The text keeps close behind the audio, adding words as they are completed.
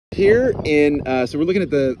here in, so we're looking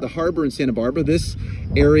at the harbor in Santa Barbara. This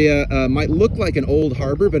area might look like an old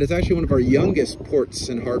harbor, but it's actually one of our youngest ports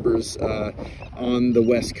and harbors on the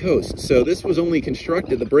West Coast. So this was only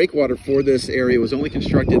constructed, the breakwater for this area was only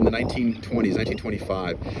constructed in the 1920s,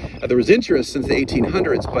 1925. There was interest since the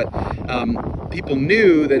 1800s, but people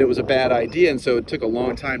knew that it was a bad idea, and so it took a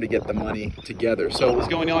long time to get the money together. So what's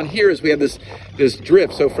going on here is we have this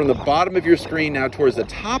drift. So from the bottom of your screen now towards the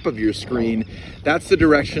top of your screen, that's the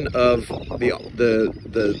direction of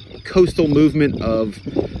the coastal movement of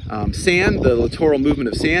sand, the littoral movement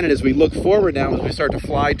of sand. And as we look forward now, as we start to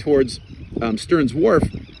fly towards Stearns Wharf,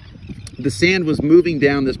 the sand was moving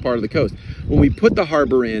down this part of the coast. When we put the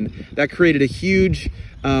harbor in, that created a huge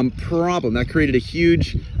problem. That created a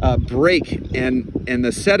huge break, and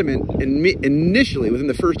the sediment initially within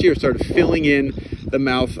the first year started filling in the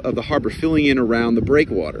mouth of the harbor, filling in around the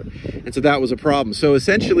breakwater, and so that was a problem. So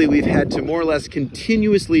essentially we've had to more or less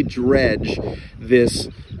continuously dredge this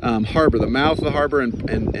harbor, the mouth of the harbor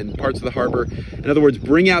and parts of the harbor. In other words,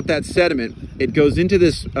 bring out that sediment. It goes into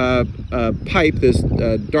this pipe, this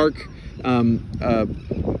dark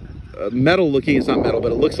metal looking, it's not metal,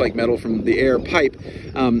 but it looks like metal from the air pipe,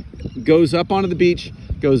 goes up onto the beach,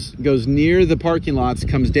 goes near the parking lots,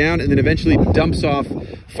 comes down, and then eventually dumps off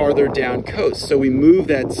farther down coast. So we move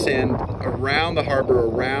that sand around the harbor,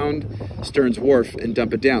 around Stearns Wharf, and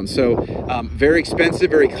dump it down. So very expensive,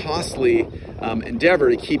 very costly endeavor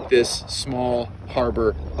to keep this small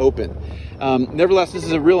harbor open. Nevertheless, this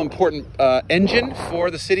is a real important engine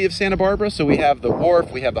for the city of Santa Barbara. So we have the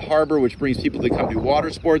wharf, we have the harbor, which brings people to come do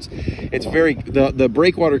water sports. It's the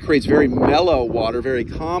breakwater creates very mellow water, very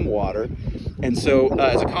calm water. And so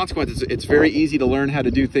as a consequence, it's very easy to learn how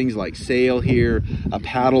to do things like sail here, a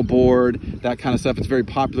paddle board, that kind of stuff. It's very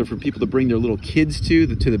popular for people to bring their little kids to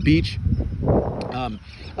the beach and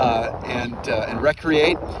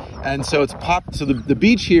recreate. And so so the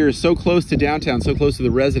beach here is so close to downtown, so close to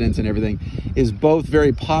the residents and everything, is both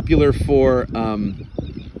very popular for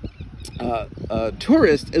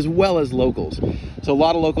tourists as well as locals. So a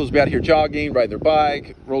lot of locals will be out here jogging, riding their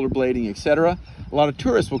bike, rollerblading, etc. A lot of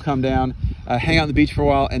tourists will come down, hang out on the beach for a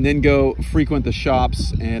while, and then go frequent the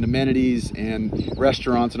shops and amenities and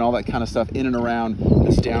restaurants and all that kind of stuff in and around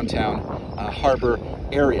this downtown harbor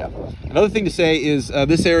area. Another thing to say is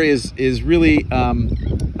this area is really going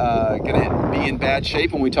to be in bad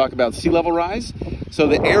shape when we talk about sea level rise. So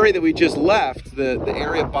the area that we just left, the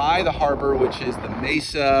area by the harbor, which is the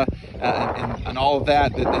mesa and all of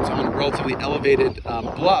that's on relatively elevated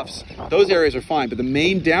bluffs, those areas are fine. But the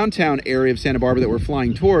main downtown area of Santa Barbara that we're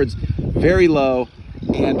flying towards, very low,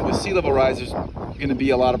 and with sea level rise, there's going to be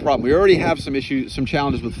a lot of problems. We already have some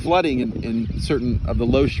challenges with flooding in certain of the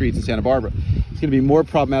low streets in Santa Barbara. It's going to be more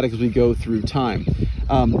problematic as we go through time.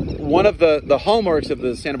 One of the hallmarks of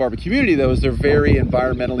the Santa Barbara community, though, is they're very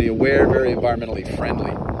environmentally aware, very environmentally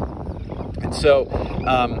friendly. And so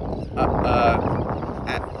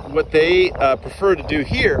what they prefer to do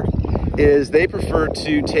here is they prefer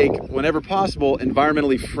to take, whenever possible,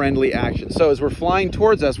 environmentally friendly action. So as we're flying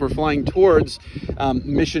towards us, we're flying towards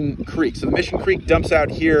Mission Creek. So the Mission Creek dumps out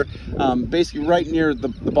here, basically right near the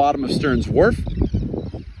bottom of Stearns Wharf.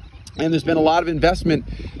 And there's been a lot of investment,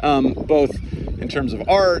 both in terms of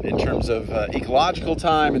art, in terms of ecological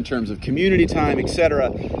time, in terms of community time,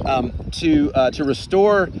 etc., to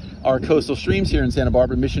restore our coastal streams here in Santa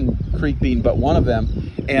Barbara, Mission Creek being but one of them.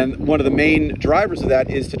 And one of the main drivers of that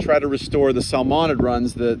is to try to restore the salmonid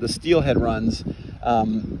runs, the steelhead runs,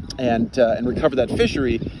 and recover that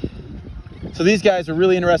fishery. So these guys are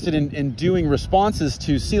really interested in doing responses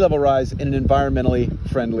to sea level rise in an environmentally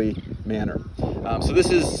friendly manner. So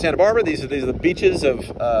this is Santa Barbara. These are the beaches of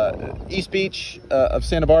East Beach of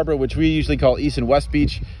Santa Barbara, which we usually call East and West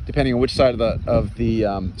Beach, depending on which side of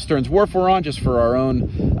the Stearns Wharf we're on, just for our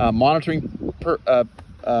own monitoring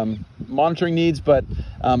needs, but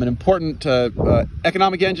an important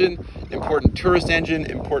economic engine, important tourist engine,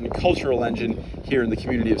 important cultural engine here in the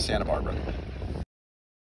community of Santa Barbara.